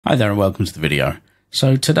Hi there and welcome to the video.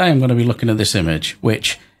 So today I'm going to be looking at this image,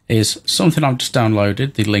 which is something I've just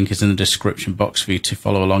downloaded. The link is in the description box for you to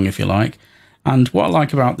follow along if you like. And what I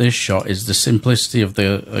like about this shot is the simplicity of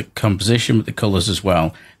the composition with the colours as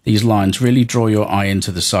well. These lines really draw your eye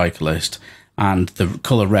into the cyclist, and the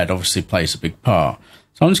colour red obviously plays a big part.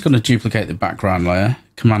 So I'm just going to duplicate the background layer,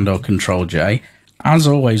 Command or Control J. As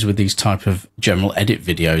always with these type of general edit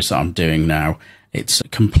videos that I'm doing now, it's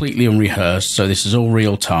completely unrehearsed, so this is all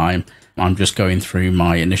real time. I'm just going through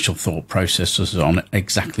my initial thought processes on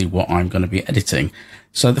exactly what I'm going to be editing.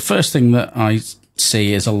 So the first thing that I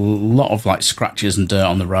see is a lot of like scratches and dirt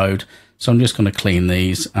on the road. So I'm just going to clean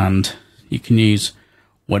these, and you can use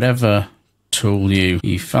whatever tool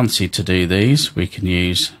you fancy to do these. We can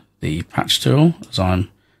use the patch tool as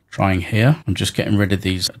I'm trying here. I'm just getting rid of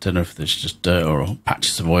these. I don't know if there's just dirt or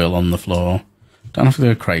patches of oil on the floor. Don't have to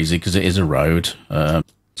go crazy because it is a road.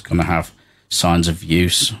 It's going to have signs of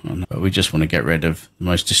use, but we just want to get rid of the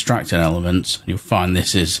most distracting elements. You'll find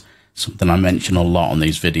this is something I mention a lot on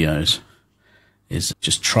these videos, is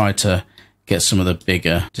just try to get some of the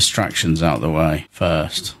bigger distractions out of the way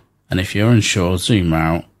first. And if you're unsure, zoom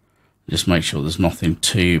out. Just make sure there's nothing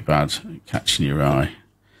too bad catching your eye.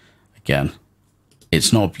 Again,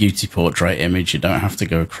 it's not a beauty portrait image. You don't have to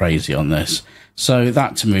go crazy on this. So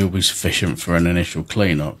that to me will be sufficient for an initial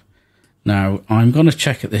cleanup. Now I'm going to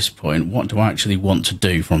check at this point, what do I actually want to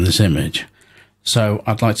do from this image? So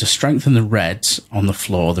I'd like to strengthen the reds on the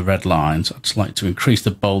floor, the red lines. I'd just like to increase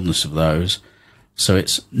the boldness of those. So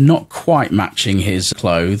it's not quite matching his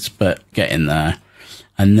clothes, but getting there.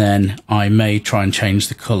 And then I may try and change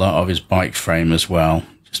the colour of his bike frame as well,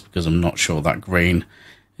 just because I'm not sure that green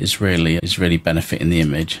is really benefiting the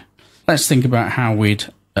image. Let's think about how we'd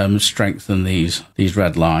strengthen these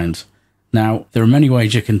red lines. Now, there are many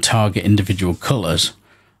ways you can target individual colours.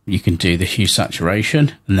 You can do the hue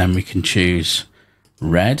saturation, and then we can choose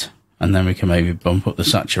red, and then we can maybe bump up the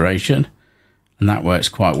saturation, and that works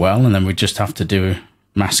quite well. And then we just have to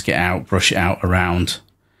mask it out, brush it out around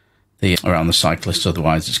the cyclist,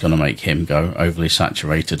 otherwise it's going to make him go overly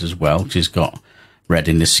saturated as well, because he's got red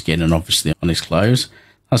in his skin and obviously on his clothes.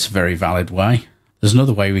 That's a very valid way. There's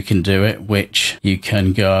another way we can do it, which you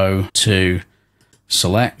can go to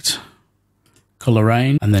select, color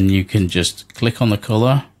range, and then you can just click on the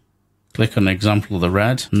color, click on an example of the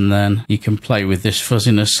red, and then you can play with this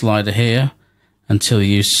fuzziness slider here until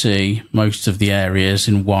you see most of the areas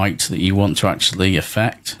in white that you want to actually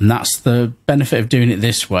affect. And that's the benefit of doing it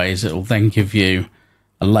this way, is it will then give you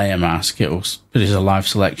a layer mask. It will put it as a live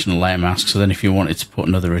selection, a layer mask. So then if you wanted to put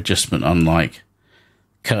another adjustment on, like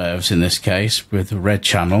curves in this case with the red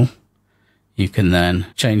channel, you can then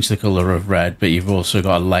change the color of red, but you've also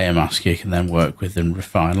got a layer mask you can then work with and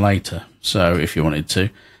refine later. So if you wanted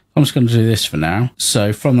to, I'm just going to do this for now.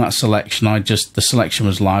 So from that selection, the selection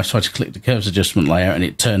was live, so I just clicked the curves adjustment layer, and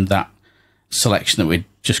it turned that selection that we'd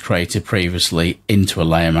just created previously into a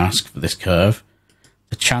layer mask for this curve.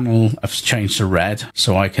 The channel I've changed to red,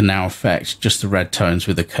 so I can now affect just the red tones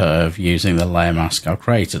with the curve using the layer mask I've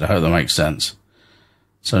created. I hope that makes sense.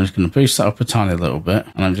 So I'm just going to boost that up a tiny little bit,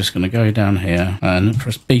 and I'm just going to go down here and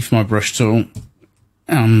press B for my brush tool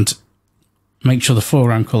and make sure the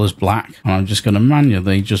foreground colour is black. And I'm just going to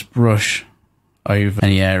manually just brush over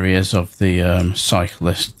any areas of the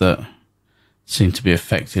cyclist that seem to be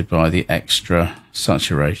affected by the extra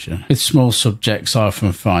saturation. With small subjects, I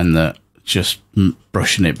often find that just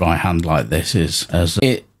brushing it by hand like this is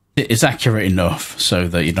accurate enough so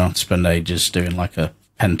that you don't have to spend ages doing like a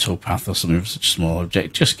pen tool path or something with such a small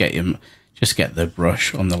object. Just get the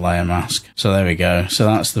brush on the layer mask. So there we go. So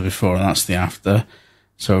that's the before and that's the after.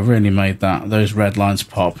 So I've really made those red lines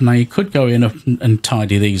pop. Now you could go in and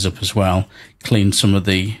tidy these up as well, clean some of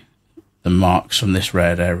the marks from this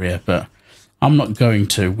red area, but I'm not going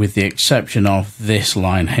to, with the exception of this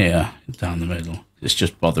line here down the middle. It's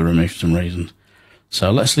just bother remove for some reason.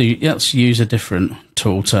 So let's use a different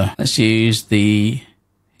tool let's use the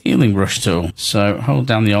healing brush tool. So hold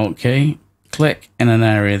down the Alt key, click in an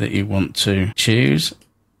area that you want to choose,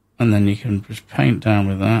 and then you can just paint down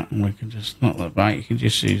with that, and we can just knock that back. You can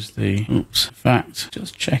just use the in fact,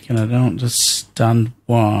 just checking I don't just stand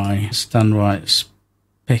right it's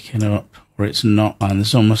picking up or it's not, and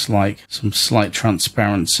there's almost like some slight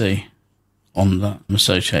transparency on that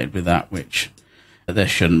associated with that, which there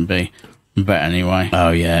shouldn't be. But anyway,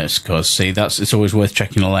 oh yeah, it's because, see, it's always worth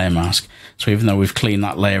checking a layer mask. So even though we've cleaned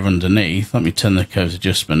that layer underneath, let me turn the curves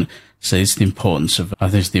adjustment. So it's the importance of, I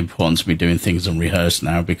think it's the importance of me doing things unrehearsed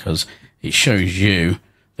now, because it shows you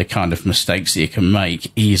the kind of mistakes that you can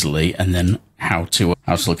make easily, and then how to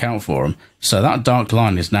look out for them. So that dark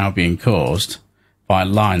line is now being caused by a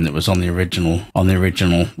line that was on the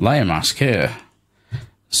original layer mask here.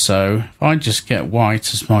 So if I just get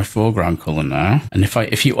white as my foreground color now, and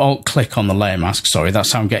if you alt click on the layer mask, sorry,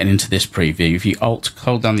 that's how I'm getting into this preview. If you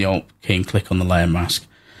hold down the alt key and click on the layer mask,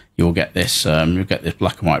 you'll get this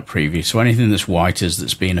black and white preview. So anything that's white is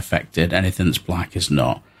that's being affected, anything that's black is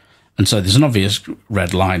not. And so there's an obvious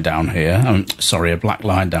red line down here. A black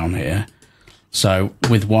line down here. So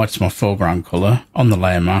with white as my foreground color on the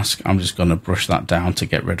layer mask, I'm just going to brush that down to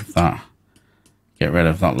get rid of that. Get rid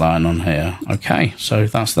of that line on here. Okay, so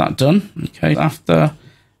that's that done. Okay, after,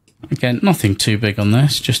 again, nothing too big on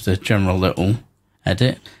this, just a general little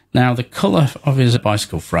edit. Now the color of his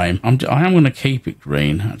bicycle frame, I am going to keep it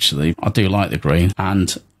green. Actually, I do like the green,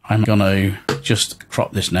 and I'm going to just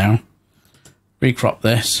crop this now. Recrop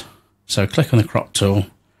this. So click on the crop tool.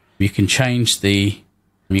 You can change the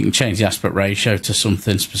aspect ratio to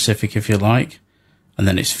something specific if you like, and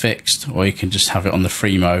then it's fixed, or you can just have it on the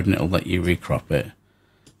free mode and it'll let you recrop it.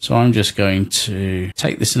 So I'm just going to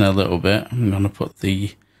take this in a little bit. I'm going to put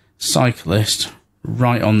the cyclist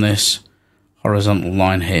right on this horizontal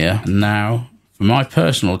line here. And now, for my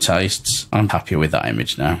personal tastes, I'm happy with that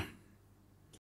image now.